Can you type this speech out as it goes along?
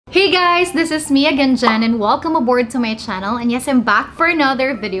Hey guys, this is me again, Jen, and welcome aboard to my channel. And yes, I'm back for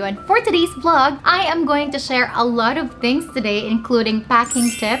another video. And for today's vlog, I am going to share a lot of things today, including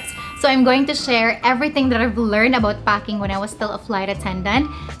packing tips. So I'm going to share everything that I've learned about packing when I was still a flight attendant.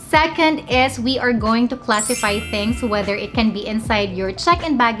 Second is we are going to classify things, whether it can be inside your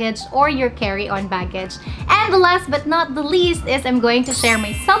check-in baggage or your carry-on baggage. And the last but not the least is I'm going to share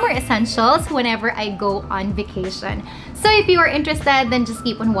my summer essentials whenever I go on vacation. So if you are interested, then just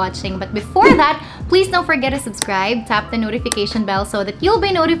keep on watching. But before that, please don't forget to subscribe, tap the notification bell so that you'll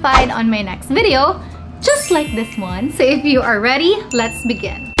be notified on my next video, just like this one. So if you are ready, let's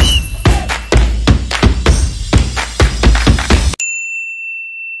begin.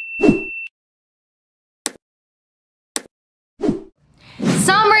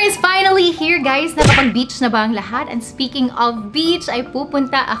 Summer is finally here, guys. Nakapag-beach na ba ang lahat? And speaking of beach, ay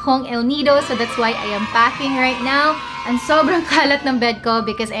pupunta akong El Nido. So that's why I am packing right now. And sobrang kalat ng bed ko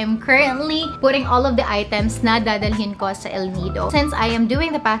because I'm currently putting all of the items na dadalhin ko sa El Nido. Since I am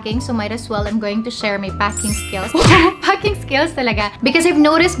doing the packing, so might as well I'm going to share my packing skills. Packing skills talaga. Because I've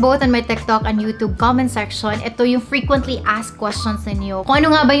noticed both on my TikTok and YouTube comment section, ito yung frequently asked questions ninyo. Kung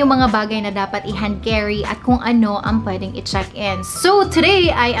ano nga ba yung mga bagay na dapat i-hand carry at kung ano ang pwedeng i-check in. So today,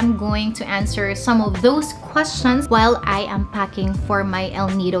 I am going to answer some of those questions while I am packing for my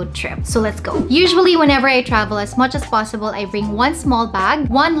El Nido trip. So let's go. Usually, whenever I travel, as much as possible, I bring one small bag,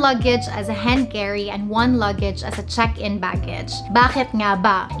 one luggage as a hand carry, and one luggage as a check-in baggage. Bakit nga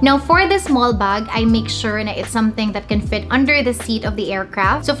ba? Now, for this small bag, I make sure na it's something that can fit under the seat of the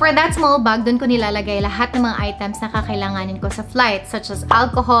aircraft. So for that small bag, dun ko nilalagay lahat ng mga items na kakailanganin ko sa flight, such as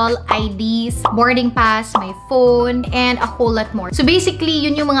alcohol, IDs, boarding pass, my phone, and a whole lot more. So basically,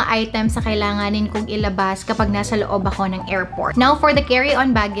 yun yung mga items na kailanganin kong ilabas kapag nasa loob ako ng airport. Now, for the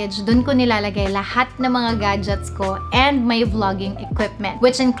carry-on baggage, dun ko nilalagay lahat ng mga gadgets ko and my vlogging equipment,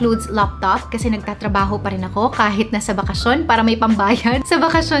 which includes laptop kasi nagtatrabaho pa rin ako kahit nasa bakasyon para may pambayad sa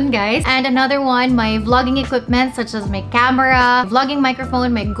bakasyon, guys. And another one, my vlogging equipment such as my camera, vlogging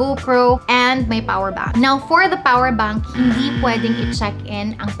microphone, my GoPro, and my power bank. Now, for the power bank, hindi pwedeng i-check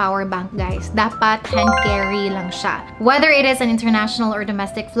in ang power bank, guys. Dapat hand carry lang siya. Whether it is an international or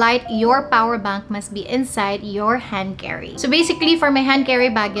domestic flight, your power bank must be inside your hand carry. So basically, for my hand carry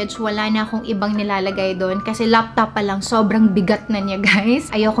baggage, wala na akong ibang nilalagay doon kasi laptop pa lang, sobrang bigat na niya,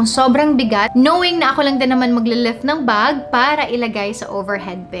 guys. Ayokong sobrang bigat, knowing na ako lang din naman magle-lift ng bag para ilagay sa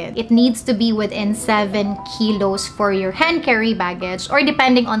overhead bin. It needs to be within 7 kilos for your hand carry baggage or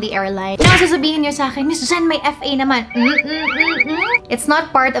depending on the airline. Now, sasabihin niyo sa akin, Miss Jen, may FA naman. It's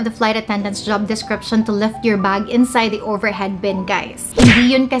not part of the flight attendant's job description to lift your bag inside the overhead bin, guys.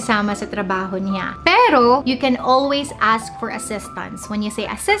 Hindi yun kasama sa trabaho niya. Pero, you can always ask for assistance. When you say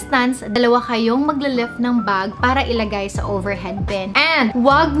assistance, dalawa kayong magle-lift ng bag para ilagay sa overhead bin. And,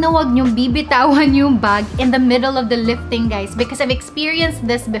 wag na wag niyong bibitawan yung bag in the middle of the lifting, guys, because I've experienced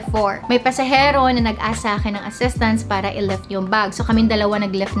this before. May pasahero na nag-ask sa akin ng assistance para i-lift yung bag. So, kaming dalawa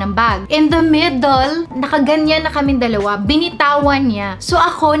nag-lift ng bag. In the middle, nakaganyan na kaming dalawa, binitawan niya. So,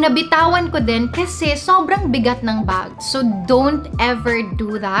 ako, nabitawan ko din kasi sobrang bigat ng bag. So, don't ever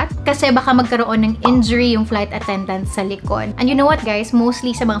do that kasi baka magkaroon ng injury yung flight attendant sa likod. And you know what, guys?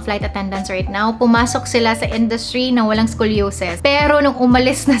 Mostly sa mga flight attendants right now, pumasok sila sa industry na walang scoliosis. Pero nung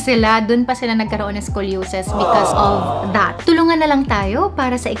umalis na sila, dun pa sila nagkaroon ng scoliosis because of that. Tulungan na lang tayo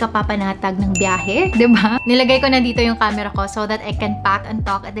para sa ikapapanatag ng biyahe, diba? Nilagay ko na dito yung camera ko so that I can pack and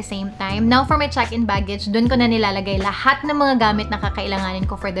talk at the same time. Now, for my check-in baggage, dun ko na nilalagay lahat ng mga gamit na kakailanganin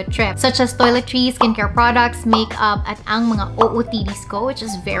ko for the trip, such as toiletries, skincare products, makeup, at ang mga OOTDs ko, which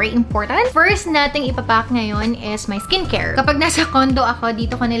is very important. First nating ipapack ngayon is my skincare. Kapag nasa condo ako,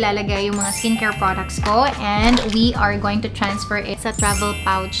 dito ko nilalagay yung mga skincare products ko and we are going to transfer it sa travel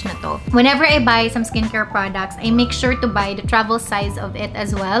pouch na to. Whenever I buy some skincare products, I make sure to buy the travel size of it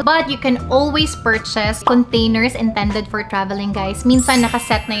as well. But you can always purchase containers intended for traveling, guys. Minsan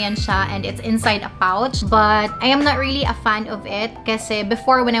nakaset na yan siya and it's inside a pouch. But I am not really a fan of it kasi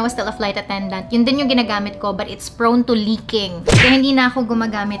before when I was still a flight attendant, yun din yung ginagamit ko but it's prone to leaking. Kaya hindi na ako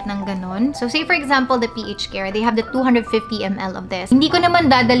gumagamit ng ganun. So say for example, the PH Care, they have the 250 ml of this. Hindi ko naman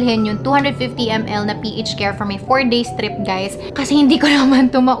dadalhin yung 250 ml na PH Care for my 4 days trip, guys, kasi hindi ko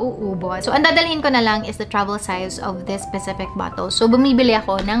naman ito mauubos. So ang dadalhin ko na lang is the travel size of this specific bottle. So bumibili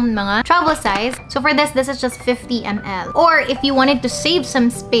ako ng mga travel size. So for this is just 50 ml. Or if you wanted to save some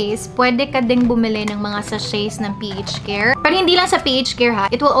space, pwede ka ding bumili ng mga sachets ng PH Care. Pero hindi lang sa PH Care, ha.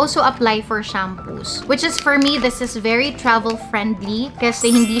 It will also apply for shampoos. Which is for me, this is very travel friendly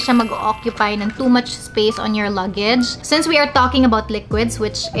kasi hindi siya mag-occupy ng too much space on your luggage. Since we are talking about liquids,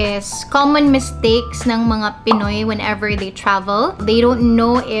 which is common mistakes ng mga mga Pinoy whenever they travel. They don't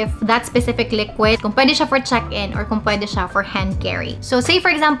know if that specific liquid, kung pwede siya for check-in or kung pwede siya for hand carry. So say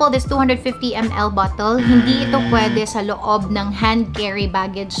for example, this 250 ml bottle, hindi ito pwede sa loob ng hand carry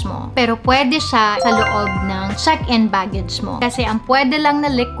baggage mo. Pero pwede siya sa loob ng check-in baggage mo. Kasi ang pwede lang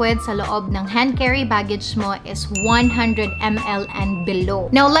na liquid sa loob ng hand carry baggage mo is 100 ml and below.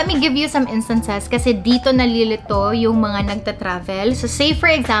 Now, let me give you some instances kasi dito nalilito yung mga nagta-travel. So say for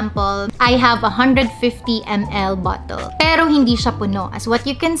example, I have a 150 ml bottle. Pero hindi siya puno. As what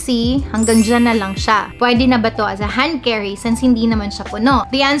you can see, hanggang dyan na lang siya. Pwede na ba to as a hand carry since hindi naman siya puno?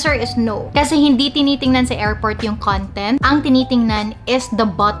 The answer is no. Kasi hindi tinitingnan sa airport yung content. Ang tinitingnan is the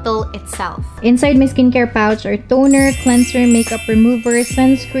bottle itself. Inside my skincare pouch are toner, cleanser, makeup remover,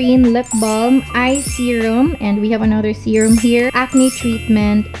 sunscreen, lip balm, eye serum, and we have another serum here, acne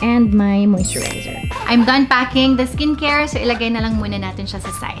treatment, and my moisturizer. I'm done packing the skincare, so ilagay na lang muna natin siya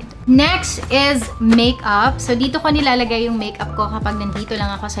sa side. Next is makeup. So dito ko nilalagay yung makeup ko kapag nandito lang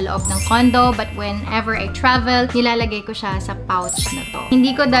ako sa loob ng condo, but whenever I travel, nilalagay ko siya sa pouch na to.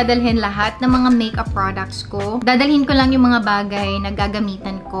 Hindi ko dadalhin lahat ng mga makeup products ko. Dadalhin ko lang yung mga bagay na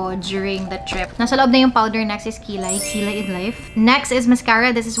gagamitan ko during the trip. Nasa loob na yung powder. Next is kilay. Kilay is life. Next is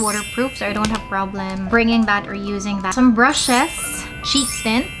mascara. This is waterproof, so I don't have problem bringing that or using that. Some brushes, cheek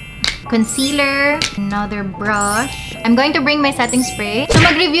tint, concealer, another brush. I'm going to bring my setting spray. So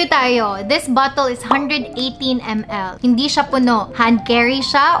mag-review tayo. This bottle is 118 ml. Hindi siya puno. Hand carry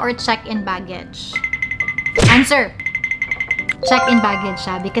siya or check-in baggage? Answer! Check-in baggage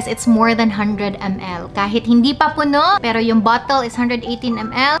siya because it's more than 100 ml. Kahit hindi pa puno, pero yung bottle is 118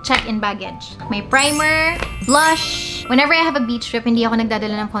 ml, check-in baggage. May primer, blush. Whenever I have a beach trip, hindi ako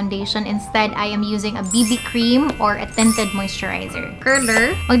nagdadala ng foundation. Instead, I am using a BB cream or a tinted moisturizer.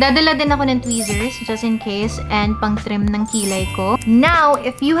 Curler. Magdadala din ako ng tweezers just in case and pang-trim ng kilay ko. Now,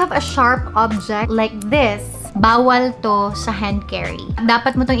 if you have a sharp object like this, bawal to sa hand carry.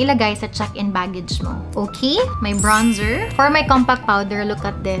 Dapat mo tong ilagay sa check-in baggage mo. Okay? My bronzer. For my compact powder, look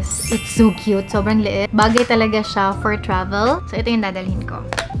at this. It's so cute. Sobrang liit. Bagay talaga siya for travel. So, ito yung dadalhin ko.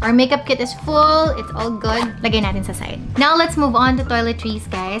 Our makeup kit is full. It's all good. Lagay natin sa side. Now, let's move on to toiletries,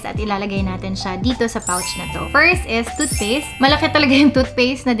 guys. At ilalagay natin siya dito sa pouch na to. First is toothpaste. Malaki talaga yung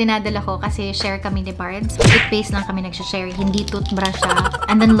toothpaste na dinadala ko kasi share kami ni Barbs. Toothpaste lang kami nagsha-share. Hindi toothbrush siya.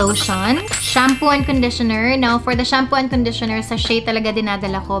 And then lotion. Shampoo and conditioner. Now, for the shampoo and conditioner, sachet talaga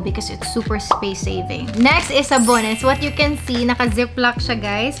dinadala ko because it's super space saving. Next is sabon. As what you can see, naka-ziplock siya,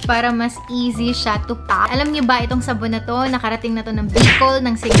 guys, para mas easy siya to pack. Alam niyo ba, itong sabon na to, nakarating na to ng Bicol,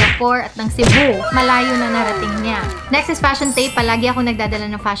 ng Singapore, at ng Cebu. Malayo na narating niya. Next is fashion tape. Palagi ako nagdadala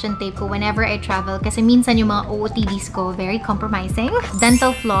ng fashion tape ko whenever I travel kasi minsan yung mga OOTDs ko, very compromising.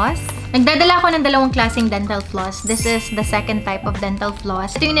 Dental floss. Nagdadala ako ng dalawang klaseng dental floss. This is the second type of dental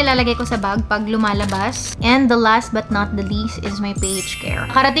floss. Ito yung nilalagay ko sa bag pag lumalabas. And the last but not the least is my PH Care.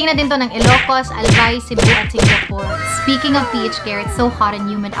 Karating na din to ng Ilocos, Albay, Cebu, at Singapore. Speaking of PH Care, it's so hot and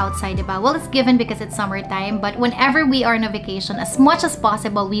humid outside, diba? Well, it's given because it's summertime, but whenever we are on a vacation, as much as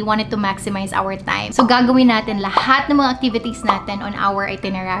possible, we wanted to maximize our time. So, gagawin natin lahat ng mga activities natin on our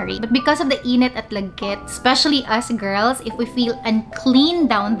itinerary. But because of the init at lagkit, especially us girls, if we feel unclean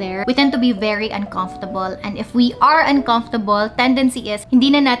down there, we tend to be very uncomfortable. And if we are uncomfortable, tendency is,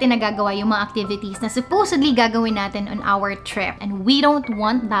 hindi na natin nagagawa yung mga activities na supposedly gagawin natin on our trip. And we don't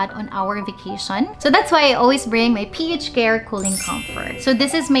want that on our vacation. So that's why I always bring my PH Care Cooling Comfort. So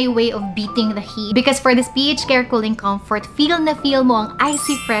this is my way of beating the heat. Because for this PH Care Cooling Comfort, feel na feel mo ang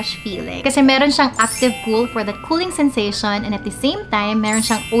icy fresh feeling. Kasi meron siyang active cool for that cooling sensation, and at the same time, meron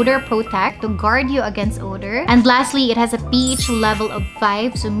siyang odor protect to guard you against odor. And lastly, it has a pH level of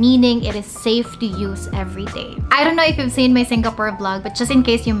 5, so meaning it is safe to use every day. I don't know if you've seen my Singapore vlog, but just in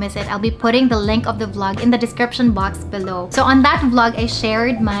case you miss it, I'll be putting the link of the vlog in the description box below. So on that vlog, I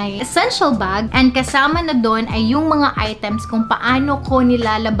shared my essential bag, and kasama na doon ay yung mga items kung paano ko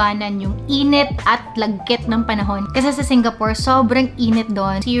nilalabanan yung init at lagkit ng panahon. Kasi sa Singapore, sobrang init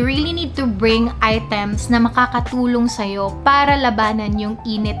doon. So you really need to bring items na makakatulong sa'yo para labanan yung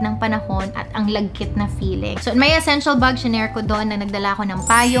init ng panahon at ang lagkit na feeling. So in my essential bag, shinare ko doon na nagdala ko ng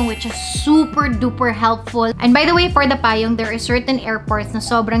payong, which is super duper helpful. And by the way, for the payong, there are certain airports na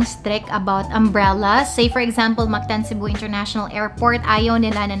sobrang strict about umbrellas. Say for example, Mactan Cebu International Airport, ayaw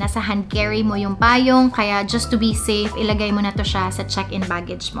nila na nasa hand carry mo yung payong. Kaya just to be safe, ilagay mo na to siya sa check-in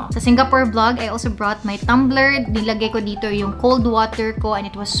baggage mo. Sa Singapore vlog, I also brought my tumbler. Nilagay ko dito yung cold water, ko and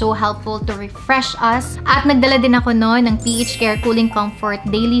it was so helpful to refresh us. At nagdala din ako noon ng PH Care Cooling Comfort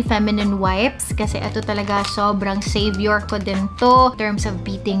Daily Feminine Wipes kasi ito talaga sobrang savior ko din to in terms of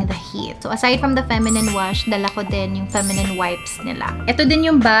beating the heat. So aside from the feminine wash, dala ko din yung feminine wipes nila. Ito din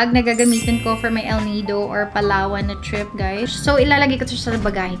yung bag na gagamitin ko for my El Nido or Palawan na trip, guys. So ilalagay ko ito sa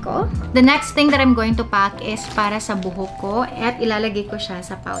bagahe ko. The next thing that I'm going to pack is para sa buhok ko at ilalagay ko siya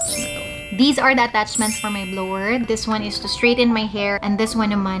sa pouch na to. These are the attachments for my blower. This one is to straighten my hair and this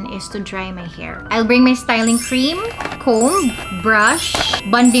one naman is to dry my hair. I'll bring my styling cream, comb, brush,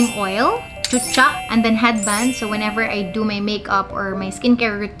 bonding oil, chuchak, and then headband. So whenever I do my makeup or my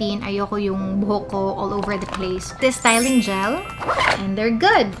skincare routine, ayoko yung buhok ko all over the place. This styling gel, and they're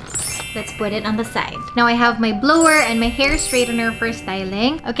good. Let's put it on the side. Now I have my blower and my hair straightener for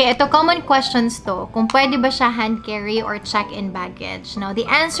styling. Okay, ito common questions to. Kung pwede ba siya hand carry or check-in baggage? Now the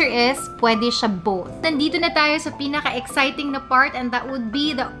answer is, pwede siya both. Nandito na tayo sa pinaka-exciting na part and that would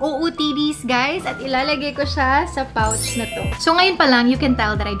be the OOTDs, guys. At ilalagay ko siya sa pouch na to. So ngayon pa lang, you can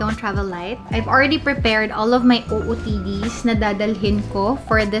tell that I don't travel light. I've already prepared all of my OOTDs na dadalhin ko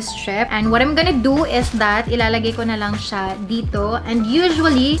for this trip. And what I'm gonna do is that ilalagay ko na lang siya dito. And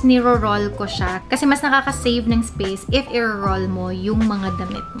usually, niro-roll ko siya kasi mas nakaka-save ng space if i-roll mo yung mga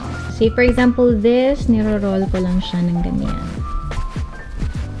damit mo. Say for example, this, niro-roll ko lang siya ng ganyan.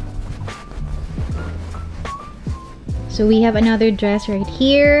 So we have another dress right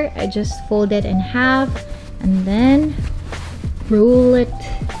here. I just fold it in half and then roll it,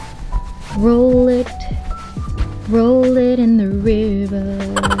 roll it, roll it in the river.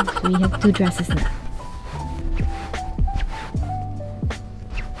 So we have two dresses now.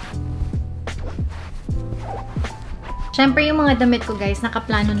 Siyempre, yung mga damit ko, guys,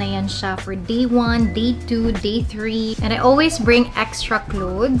 nakaplano na yan siya for day 1, day 2, day 3. And I always bring extra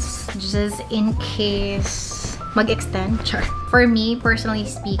clothes just in case mag-extend. Sure. For me, personally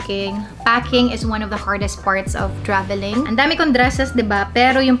speaking, packing is one of the hardest parts of traveling. Ang dami kong dresses, diba?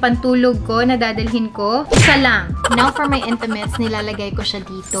 Pero yung pantulog ko na dadalhin ko, isa lang. Now for my intimates, nilalagay ko siya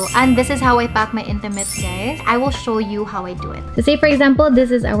dito. And this is how I pack my intimates, guys. I will show you how I do it. So say for example,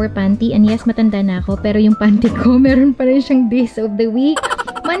 this is our panty. And yes, matanda na ako. Pero yung panty ko, meron pa rin siyang days of the week.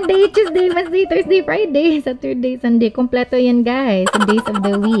 Monday, Tuesday, Wednesday, Thursday, Friday, Saturday, Sunday. Kompleto yan, guys. The days of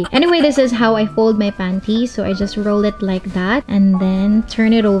the week. Anyway, this is how I fold my panty. So I just roll it like that. And then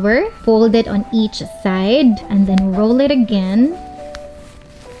turn it over. Fold it on each side. And then roll it again.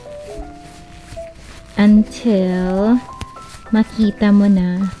 Until makita mo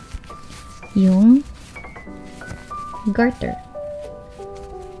na yung garter.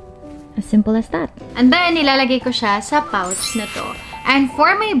 As simple as that. And then, nilalagay ko siya sa pouch na to. And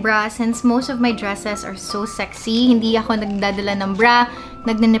for my bra, since most of my dresses are so sexy, hindi ako nagdadala ng bra,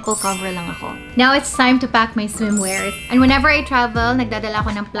 nagna-nipple cover lang ako. Now it's time to pack my swimwears. And whenever I travel, nagdadala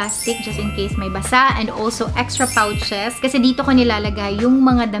ako ng plastic just in case may basa and also extra pouches kasi dito ko nilalagay yung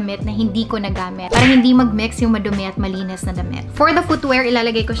mga damit na hindi ko nagamit para hindi mag-mix yung madumi at malinis na damit. For the footwear,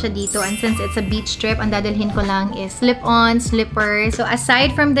 ilalagay ko siya dito and since it's a beach trip, ang dadalhin ko lang is slip-on, slippers. So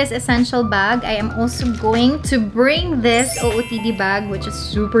aside from this essential bag, I am also going to bring this OOTD bag which is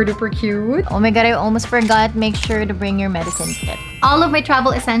super duper cute. Oh my god, I almost forgot. Make sure to bring your medicine kit. All of my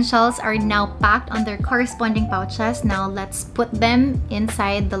travel essentials are now packed on their corresponding pouches. Now, let's put them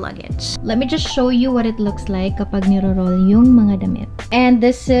inside the luggage. Let me just show you what it looks like kapag niro-roll yung mga damit. And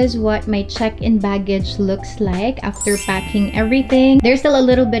this is what my check-in baggage looks like after packing everything. There's still a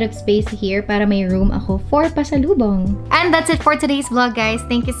little bit of space here para may room ako for pasalubong. And that's it for today's vlog, guys.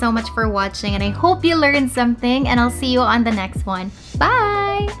 Thank you so much for watching and I hope you learned something and I'll see you on the next one.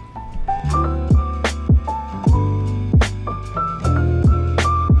 Bye!